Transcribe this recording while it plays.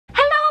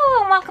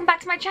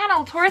my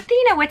channel,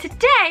 TorAthena, where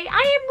today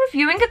I am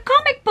reviewing a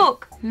comic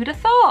book. Who'd have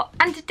thought?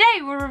 And today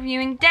we're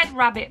reviewing Dead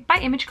Rabbit by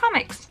Image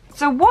Comics.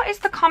 So what is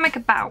the comic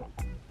about?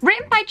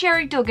 Written by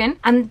Gerry Duggan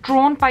and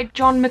drawn by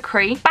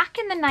McCrea, back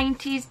in the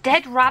 90s,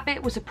 Dead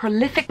Rabbit was a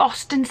prolific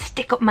Boston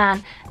stick-up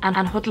man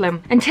and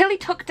hoodlum, until he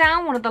took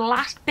down one of the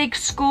last big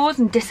scores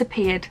and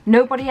disappeared.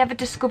 Nobody ever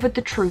discovered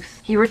the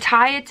truth. He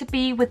retired to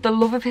be with the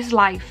love of his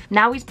life.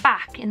 Now he's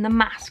back in the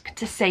mask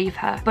to save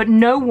her. But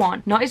no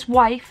one, not his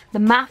wife, the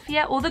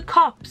mafia or the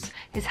cops,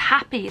 is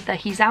happy that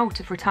he's out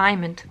of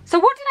retirement. So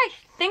what did I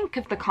think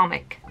of the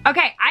comic?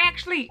 Okay, I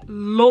actually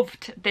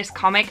loved this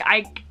comic.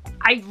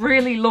 I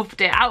really loved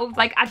it.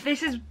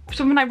 This is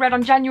something I read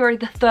on January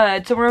the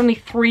 3rd, so we're only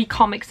 3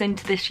 comics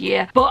into this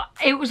year. But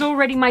it was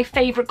already my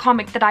favourite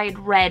comic that I had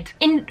read.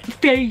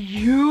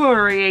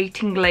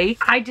 Infuriatingly,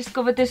 I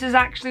discovered this is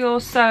actually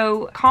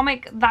also a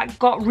comic that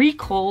got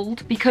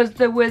recalled because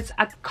there was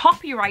a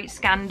copyright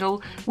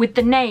scandal with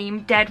the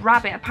name Dead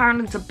Rabbit.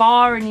 Apparently it's a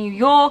bar in New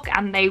York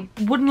and they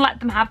wouldn't let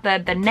them have the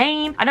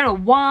name. I don't know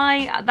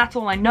why, that's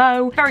all I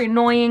know. Very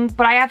annoying,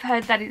 but I have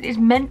heard that it is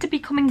meant to be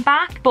coming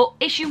back, but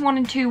issue 1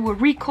 and 2 were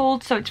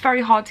recalled, so it's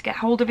very hard to get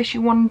hold of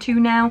issue 1 and 2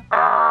 now.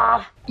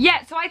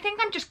 Yeah, so I think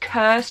I'm just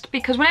cursed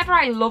because whenever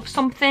I love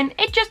something,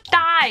 it just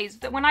dies.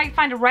 That when I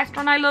find a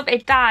restaurant I love,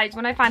 it dies.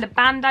 When I find a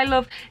band I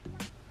love,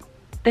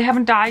 they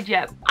haven't died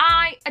yet.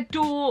 I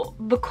adore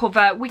the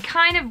cover. We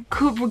kind of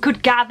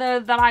could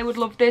gather that I would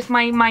love this.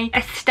 My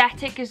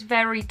aesthetic is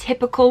very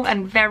typical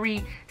and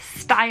very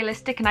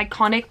stylistic and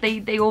iconic.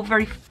 They all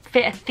very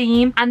fit a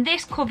theme. And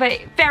this cover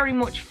very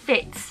much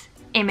fits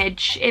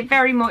Image. It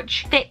very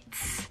much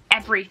fits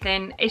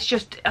everything. It's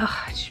just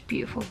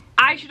beautiful.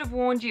 I should have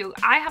warned you,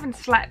 I haven't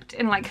slept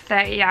in like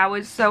 30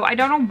 hours, so I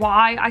don't know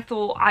why I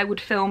thought I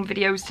would film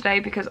videos today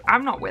because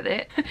I'm not with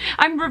it.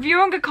 I'm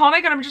reviewing a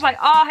comic and I'm just like,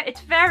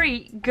 it's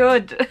very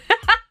good.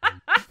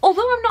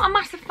 Although I'm not a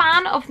massive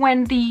fan of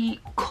when the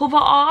cover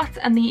art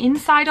and the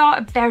inside art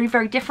are very,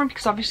 very different,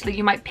 because obviously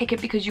you might pick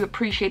it because you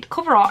appreciate the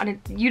cover art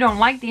and you don't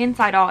like the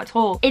inside art at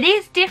all. It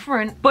is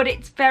different, but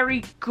it's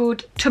very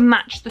good to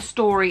match the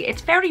story.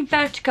 It's very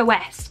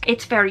Vertigo-esque.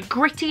 It's very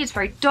gritty, it's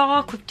very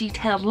dark with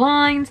detailed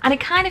lines, and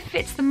it kind of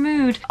fits the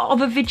mood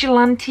of a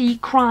vigilante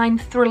crime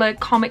thriller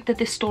comic that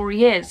this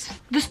story is.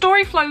 The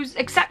story flows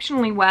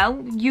exceptionally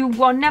well.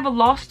 You are never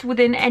lost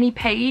within any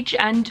page,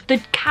 and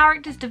the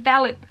characters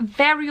develop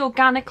very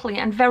organically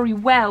and very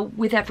well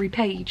with every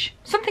page.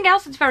 Something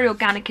else that's very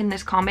organic in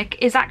this comic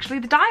is actually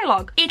the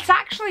dialogue. It's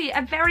actually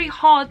a very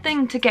hard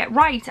thing to get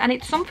right, and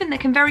it's something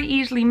that can very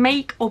easily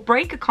make or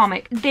break a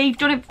comic. They've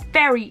done it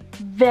very,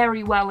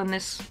 very well in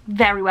this,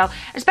 very well.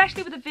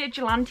 Especially with the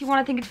vigilante one,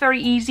 I think it's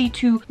very easy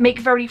to make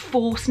very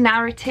forced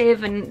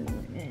narrative and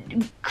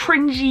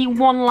cringy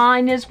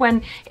one-liners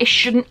when it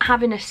shouldn't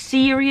have in a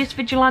serious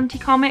vigilante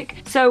comic.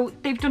 So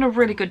they've done a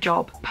really good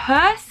job.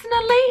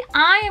 Personally,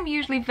 I am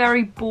usually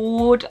very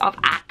bored of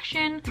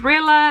action,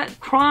 thriller,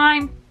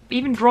 crime,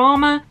 even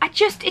drama. It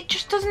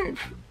just doesn't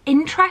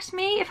interest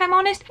me, if I'm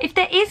honest. If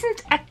there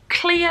isn't a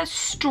clear,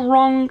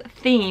 strong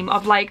theme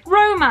of like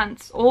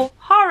romance or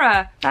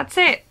horror, that's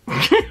it.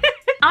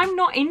 I'm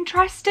not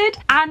interested,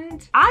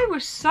 and I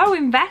was so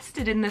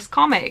invested in this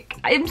comic.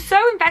 I'm so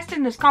invested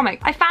in this comic.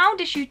 I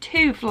found issue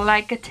 2 for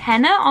like a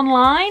tenner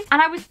online,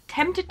 and I was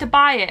tempted to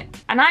buy it,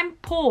 and I'm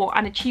poor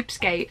and a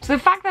cheapskate. So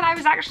the fact that I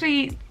was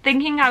actually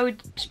thinking I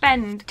would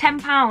spend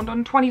 £10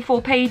 on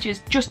 24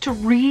 pages just to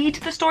read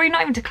the story,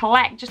 not even to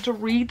collect, just to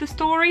read the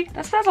story,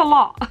 that says a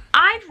lot.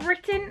 I've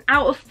written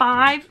out of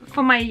 5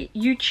 for my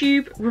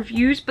YouTube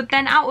reviews, but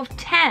then out of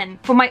 10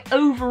 for my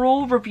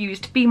overall reviews,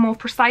 to be more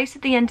precise,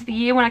 at the end of the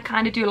year when I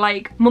kind of do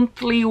like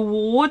monthly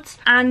awards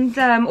and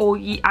or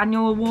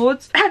annual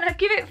awards, and I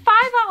give it 5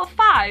 out of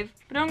 5.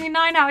 But only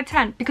 9 out of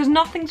 10 because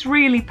nothing's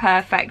really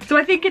perfect. So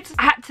I think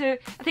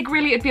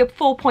really it'd be a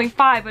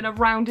 4.5 and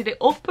I've rounded it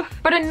up.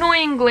 But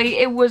annoyingly,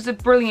 it was a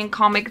brilliant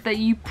comic that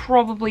you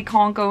probably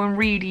can't go and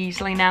read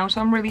easily now.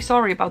 So I'm really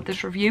sorry about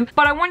this review.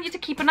 But I want you to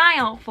keep an eye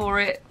out for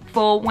it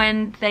for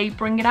when they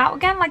bring it out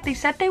again like they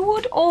said they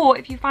would, or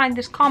if you find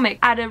this comic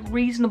at a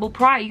reasonable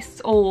price,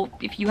 or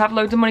if you have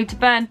loads of money to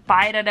burn,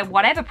 buy it at a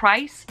whatever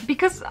price,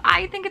 because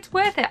I think it's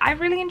worth it. I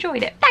really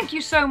enjoyed it. Thank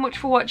you so much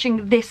for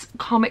watching this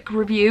comic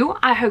review.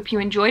 I hope you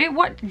enjoyed it.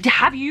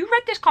 Have you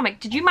read this comic?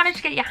 Did you manage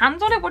to get your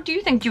hands on it? What do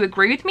you think? Do you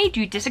agree with me?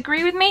 Do you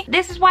disagree with me?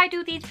 This is why I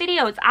do these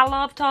videos. I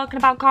love talking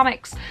about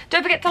comics.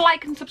 Don't forget to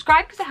like and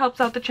subscribe because it helps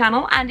out the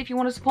channel, and if you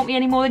want to support me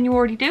any more than you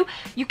already do,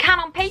 you can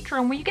on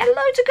Patreon, where you get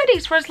loads of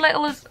goodies for as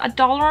little as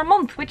 $1 a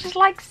month, which is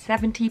like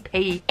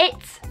 70p.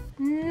 It's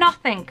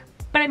nothing,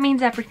 but it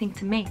means everything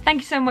to me. Thank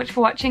you so much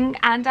for watching,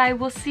 and I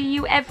will see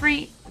you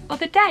every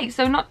other day.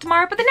 So not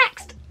tomorrow, but the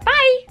next.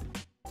 Bye!